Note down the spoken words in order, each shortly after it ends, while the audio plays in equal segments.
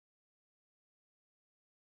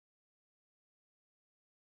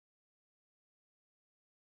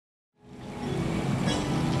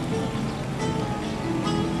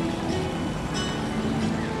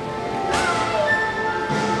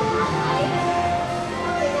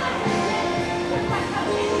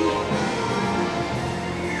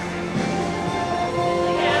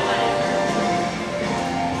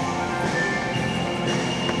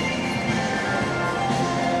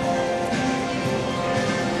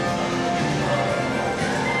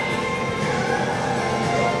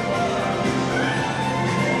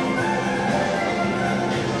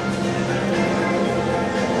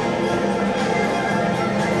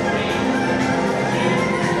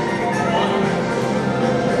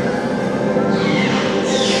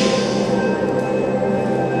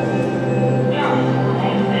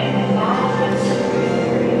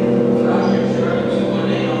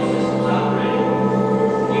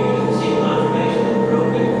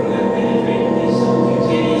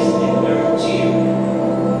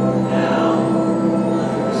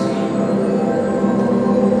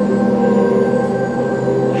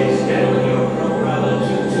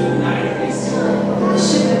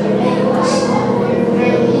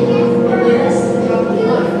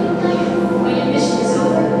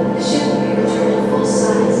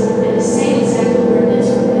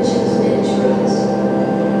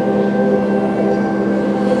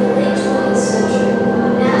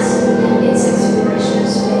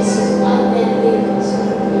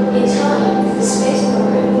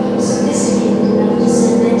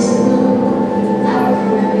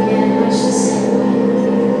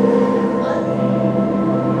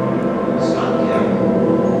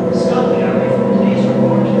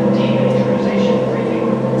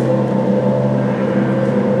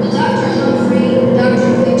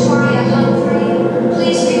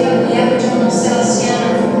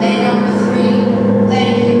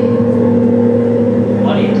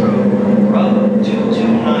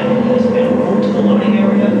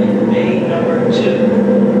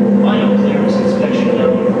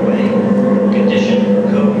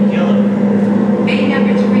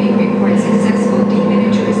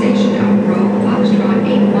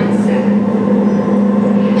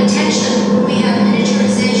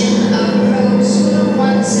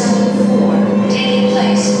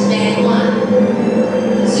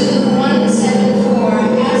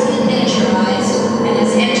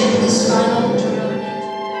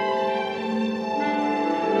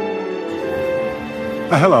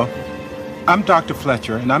Hello. I'm Dr.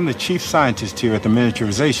 Fletcher, and I'm the chief scientist here at the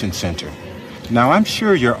Miniaturization Center. Now, I'm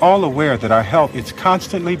sure you're all aware that our health is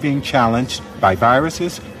constantly being challenged by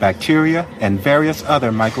viruses, bacteria, and various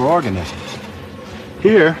other microorganisms.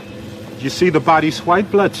 Here, you see the body's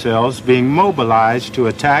white blood cells being mobilized to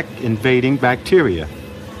attack invading bacteria.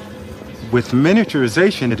 With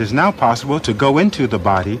miniaturization, it is now possible to go into the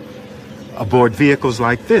body aboard vehicles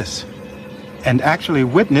like this and actually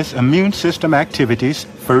witness immune system activities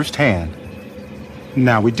firsthand.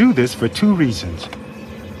 Now, we do this for two reasons.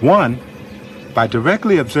 One, by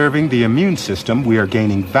directly observing the immune system, we are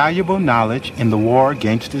gaining valuable knowledge in the war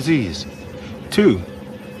against disease. Two,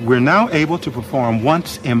 we're now able to perform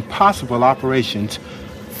once impossible operations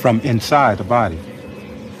from inside the body.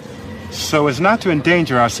 So as not to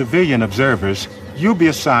endanger our civilian observers, you'll be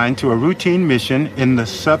assigned to a routine mission in the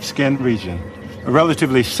subskin region, a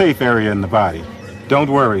relatively safe area in the body. Don't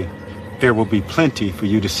worry, there will be plenty for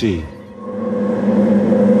you to see.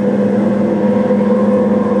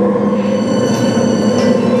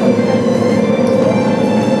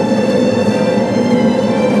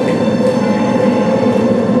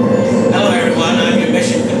 Hello everyone, I'm your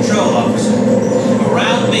mission control officer.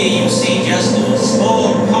 Around me you see just a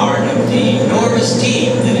small part of the enormous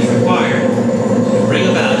team that is required to bring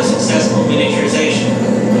about a successful miniaturization.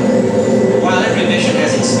 While every mission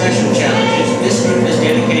has its special challenges, this group is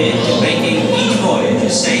dedicated to making each voyage a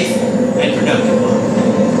safe and productive one.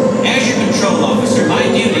 As your control officer, my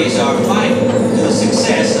duties are vital to the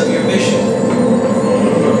success of your mission.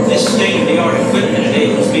 This state-of-the-art equipment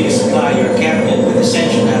enables me to supply your captain with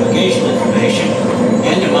essential navigational information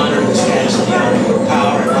and to monitor the status of the onboard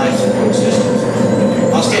power and life support systems.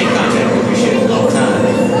 I'll stay in contact with your ship at all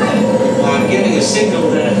times. I'm getting a signal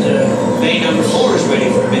that bay number 4 is ready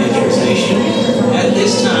for miniaturization. At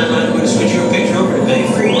this time, I'm going to switch your picture over to bay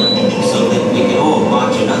 4 so that we can all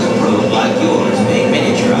watch another probe like yours being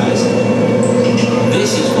miniaturized.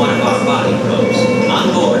 This is one of our body probes.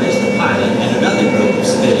 On board is the pilot and another group of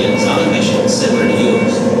civilians on a mission similar to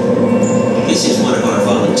yours. This is one of our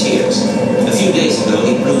volunteers. A few days ago,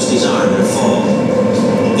 he bruised his arm in a fall.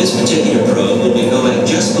 This particular probe will be going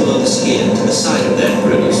just below the skin to the site of that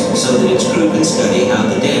bruise so that its crew can study how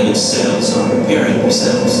the damaged cells are repairing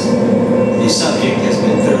themselves. The subject has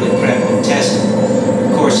been thoroughly prepped and tested.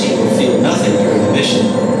 Of course, he will feel nothing during the mission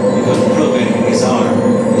because the probe entering his arm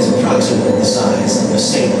is approximately the size of a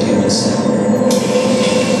single human cell.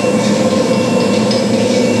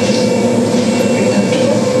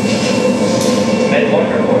 Med 1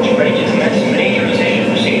 reports ready to commence the miniaturization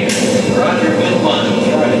procedure. Roger, Med 1,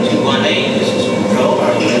 Charlie 218, this is control.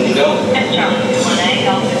 Are you ready to go? Yes, Charlie 218,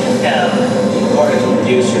 all systems go. The particle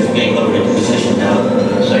reducer is being lowered into position now.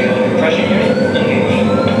 Cellular compression unit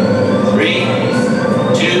engaged. 3,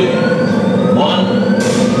 2, 1.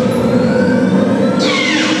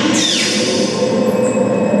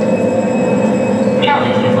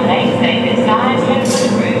 Charlie 218, safe inside, head for the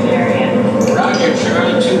cruise area. Roger,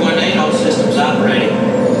 Charlie 218, all systems operating.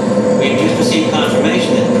 We've just received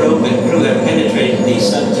confirmation that the probe and crew have penetrated the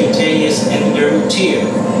subcutaneous epidermal tier.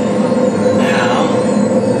 We're now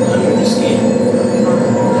under the skin.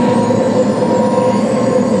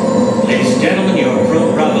 Ladies and gentlemen, your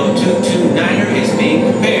probe Bravo 229er is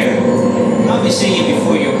being prepared. I'll be seeing you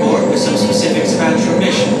before your board with some specifics about your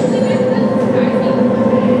mission.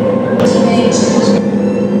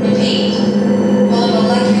 Repeat. Will a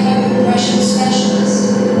molecular compression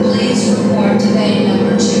specialist please report to bay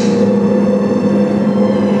number 2?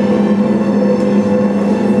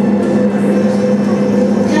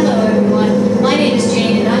 Hello everyone, my name is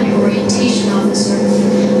Jane and I'm your orientation officer.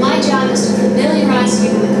 My job is to familiarize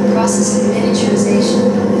you with the process of miniaturization.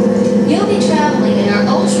 You'll be traveling in our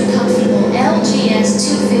ultra-comfortable LGS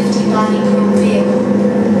 250 body chrome vehicle.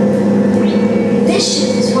 This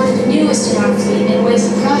ship is one of the newest in our fleet and weighs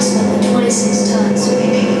approximately 26 tons.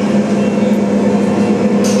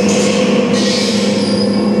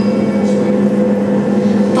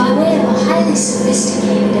 By way of a highly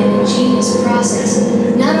sophisticated and ingenious process,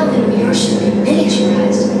 not only will your ship be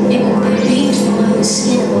miniaturized, it will be beamed below the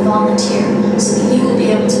skin of a volunteer so that you will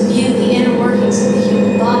be able to view the inner workings of the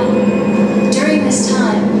human body. During this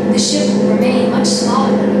time, the ship will remain much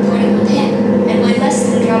smaller than the point of a pin and weigh less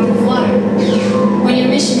than a drop of water. When your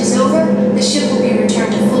mission is over, the ship will be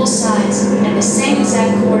returned to full size and the same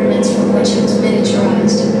exact coordinates from which it was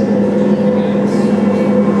miniaturized.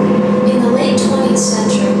 In the late 20th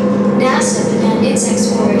century, NASA began its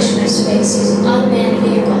exploration of space using unmanned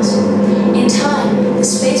vehicles. In time, the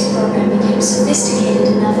space program became sophisticated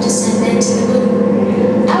enough to send men to the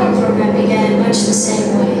moon. Our program began in much the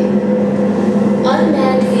same way.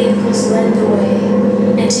 Unmanned vehicles led the way,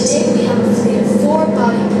 And today we have a fleet of 4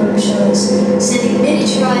 body probe shuttles, sending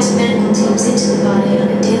miniaturized medical teams into the body on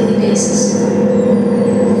a daily basis.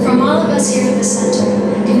 From all of us here at the center,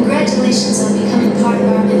 congratulations on becoming part of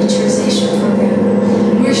our miniaturization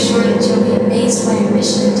program. We're sure that you'll be amazed by your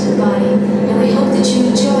mission into the body, and we hope that you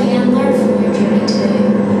enjoy and learn from your journey today.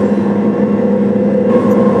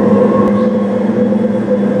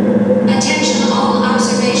 Attention all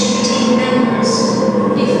observation team members.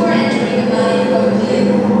 Before entering a body overview,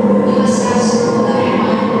 we must ask for the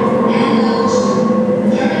and those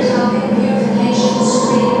dermatologic purification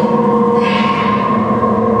screening.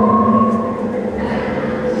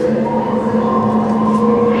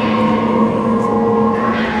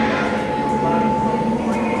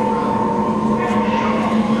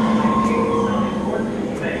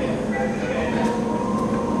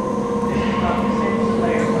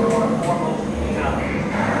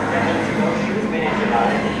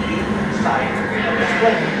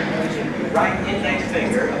 Right index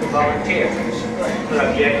finger of the volunteer. Her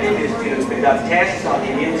objective is to conduct tests on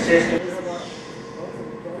the immune system.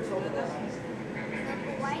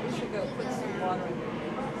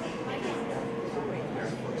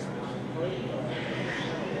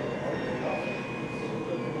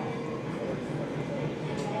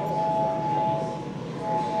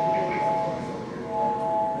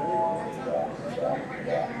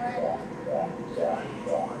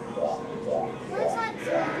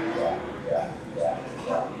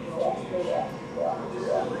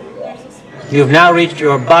 You've now reached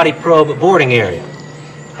your body probe boarding area.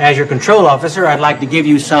 As your control officer, I'd like to give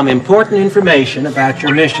you some important information about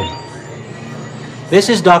your mission. This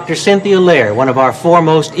is Dr. Cynthia Lair, one of our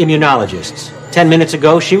foremost immunologists. 10 minutes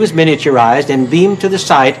ago, she was miniaturized and beamed to the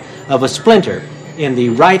site of a splinter in the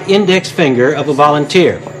right index finger of a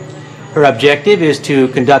volunteer. Her objective is to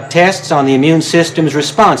conduct tests on the immune system's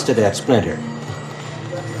response to that splinter.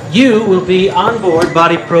 You will be on board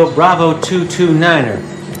Body Probe Bravo 229er.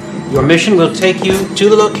 Your mission will take you to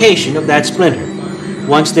the location of that splinter.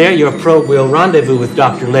 Once there, your probe will rendezvous with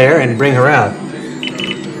Dr. Lair and bring her out.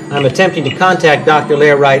 I'm attempting to contact Dr.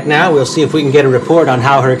 Lair right now. We'll see if we can get a report on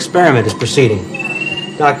how her experiment is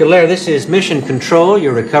proceeding. Dr. Lair, this is Mission Control.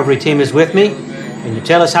 Your recovery team is with me. Can you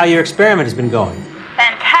tell us how your experiment has been going?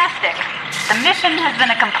 Fantastic. The mission has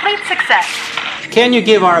been a complete success. Can you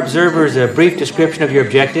give our observers a brief description of your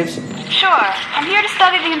objectives? Sure. I'm here to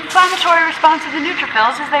study the inflammatory response of the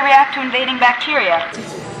neutrophils as they react to invading bacteria.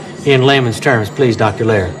 In layman's terms, please, Dr.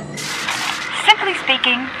 Lair. Simply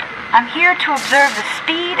speaking, I'm here to observe the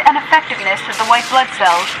speed and effectiveness of the white blood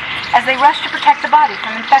cells as they rush to protect the body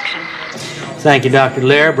from infection. Thank you, Dr.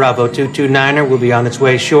 Lair. Bravo 229er will be on its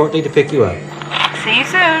way shortly to pick you up. See you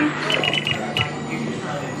soon.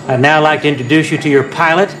 I'd now like to introduce you to your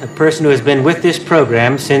pilot, a person who has been with this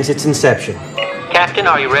program since its inception. Captain,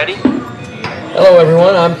 are you ready? Hello,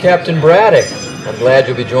 everyone. I'm Captain Braddock. I'm glad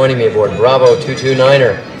you'll be joining me aboard Bravo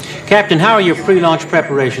 229er. Captain, how are your pre-launch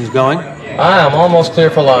preparations going? I'm almost clear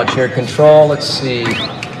for launch here. Control, let's see.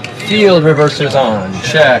 Field reversers on.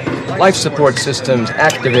 Check. Life support systems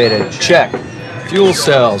activated. Check. Fuel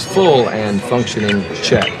cells full and functioning.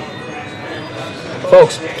 Check.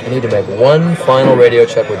 Folks, I need to make one final radio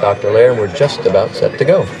check with Dr. Lair, and we're just about set to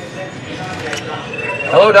go.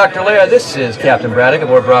 Hello, Dr. Lair. This is Captain Braddock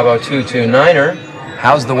aboard Bravo 229er.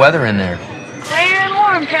 How's the weather in there? Clear and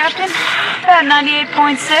warm, Captain. About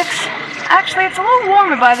 98.6. Actually, it's a little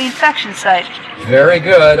warmer by the infection site. Very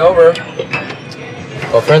good. Over.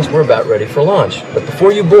 Well, friends, we're about ready for launch. But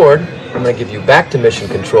before you board, I'm going to give you back to Mission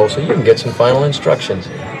Control so you can get some final instructions.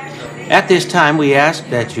 At this time, we ask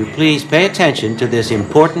that you please pay attention to this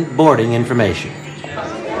important boarding information.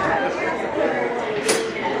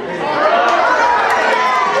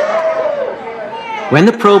 When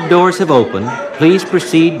the probe doors have opened, please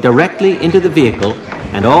proceed directly into the vehicle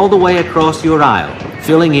and all the way across your aisle,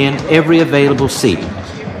 filling in every available seat.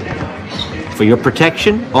 For your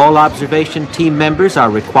protection, all observation team members are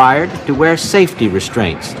required to wear safety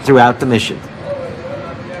restraints throughout the mission.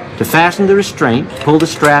 To fasten the restraint, pull the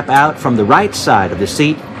strap out from the right side of the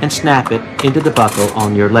seat and snap it into the buckle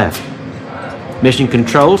on your left. Mission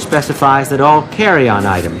Control specifies that all carry-on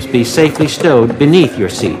items be safely stowed beneath your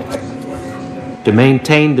seat. To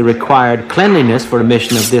maintain the required cleanliness for a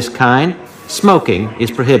mission of this kind, smoking is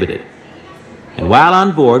prohibited. And while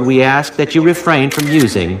on board, we ask that you refrain from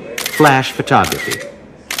using flash photography.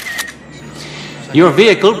 Your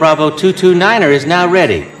vehicle, Bravo 229er, is now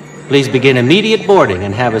ready. Please begin immediate boarding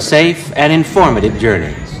and have a safe and informative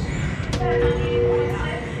journey.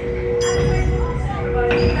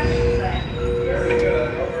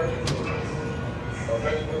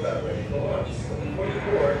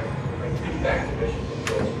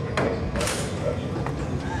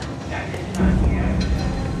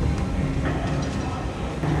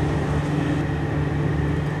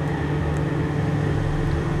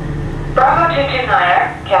 Bravo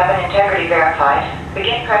 229er, cabin integrity verified.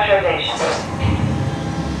 Begin pressurization.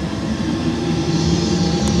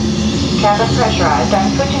 Cabin pressurized.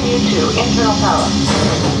 I'm switching you to internal power.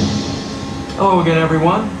 Hello again,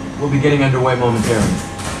 everyone. We'll be getting underway momentarily.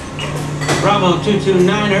 Bravo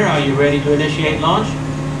 229er, are you ready to initiate launch?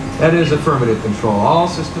 That is affirmative, Control. All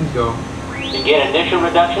systems go. Begin initial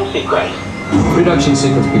reduction sequence. Reduction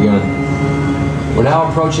sequence begun. We're now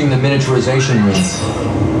approaching the miniaturization ring.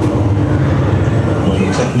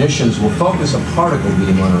 The technicians will focus a particle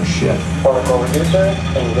beam on our ship. Particle reducer,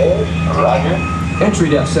 engage. Roger. Entry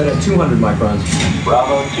depth set at 200 microns.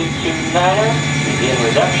 Bravo 229er, begin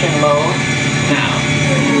reduction mode. Now.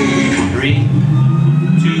 3,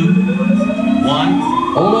 2, 1.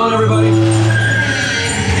 Hold on, everybody.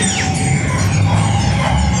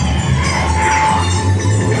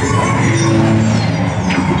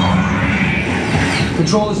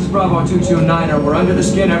 Control, this is Bravo 229er. We're under the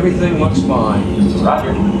skin. Everything looks fine.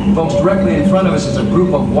 Roger. Folks, directly in front of us is a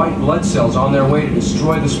group of white blood cells on their way to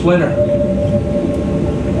destroy the splinter.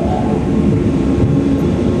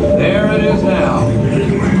 There it is now.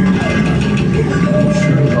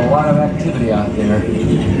 Sure, there's a lot of activity out there.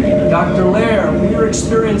 Dr. Lair, we are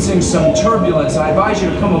experiencing some turbulence. I advise you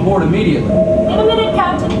to come aboard immediately. In a minute,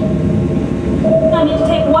 Captain. I need to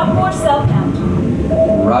take one more cell count.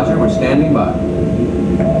 Roger, we're standing by.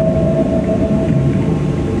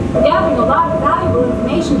 We're gathering a lot of valuable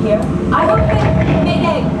information here. I hope that...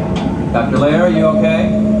 Mayday! Dr. Lair, are you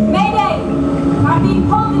okay? Mayday! I'm being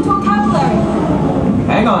pulled into a capillary.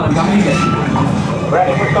 Hang on, I'm coming in.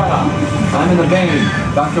 Ready, what's going on? I'm in the vein.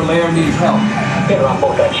 Dr. Lair needs help. Get her on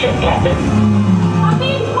board that ship, Captain. I'm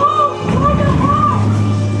being pulled toward the heart!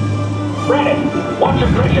 Ready. Watch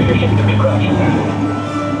your pressure, your ship could be crushed.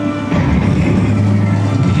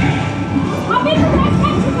 I'm being the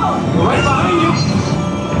tentacle! Right behind you.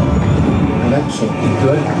 That can't be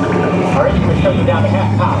good. Our engine will show you down to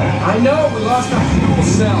half power. I know, we lost our fuel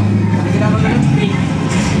cell. Gotta get out of that feet.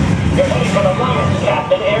 You're heading for the wires,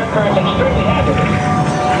 Captain. Air current's extremely hazardous.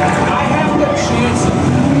 I have no chance.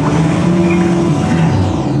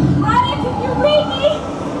 Ryan, can you read me?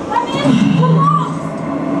 I'm in. We're lost.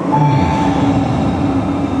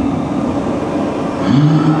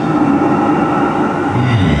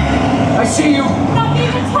 I see you. I'm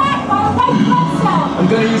being attacked by a white blood cell. I'm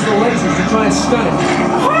gonna use the lasers to try and stun it.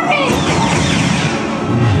 Hurry!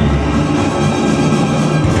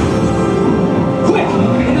 Quick!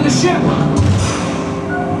 Into the ship!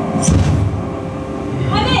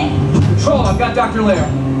 I'm in. Control, I've got Dr. Lair.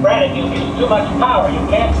 Ready, you've used too much power. You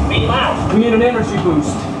can't beam out. We need an energy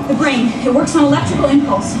boost. The brain. It works on electrical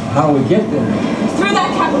impulse. How do we get there? Through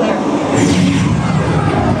that capillary.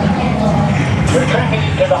 You're tracking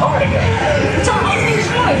it to the heart again. It's our only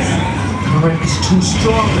choice. Current is too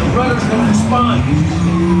strong. The rudders won't respond.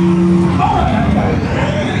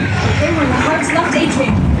 They were in the heart's left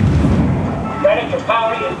atrium. Ready, your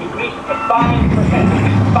power is decreased to 5%.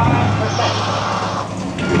 5%.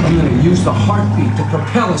 I'm gonna use the heartbeat to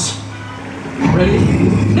propel us. Ready?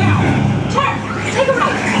 Now! Turn! Take a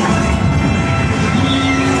right!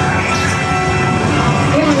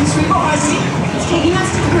 We're in the cerebral artery. It's taking us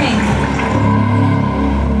to the brain.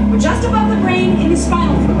 We're just above the brain in the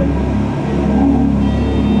spinal fluid.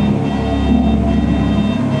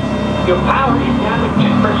 Your power is down to 2%.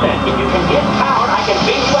 If you can get power, I can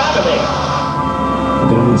beam you out of there. I'm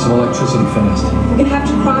gonna need some electricity fast. We're gonna have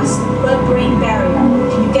to cross the blood-brain barrier.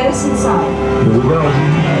 Can you get us inside? Here we go.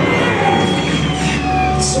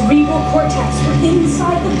 The cerebral cortex. We're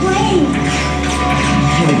inside the brain.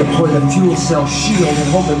 I'm gonna deploy the fuel cell shield and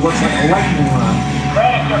hope it works like a lightning rod.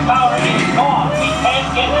 Fred, your power is gone. We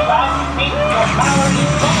can't get you out. Your power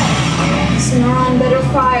is gone. This neuron better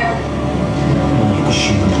fire. The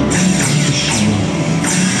shield. The shield.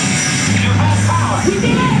 You have power. We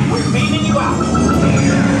did it! We're beaming you out.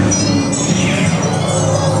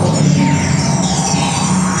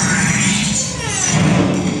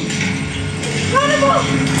 Incredible!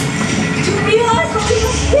 Do you realize what we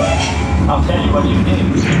just did? I'll tell you what you did.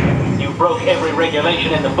 You broke every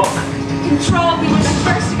regulation in the book. Control, we were the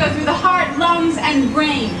first to go through the heart, lungs, and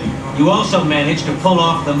brain. You also managed to pull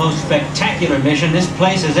off the most spectacular mission this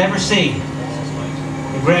place has ever seen.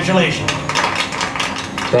 Congratulations.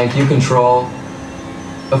 Thank you, Control.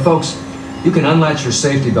 Folks, you can unlatch your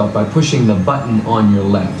safety belt by pushing the button on your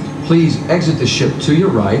left. Please exit the ship to your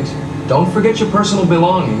right. Don't forget your personal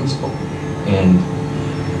belongings. And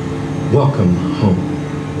welcome home.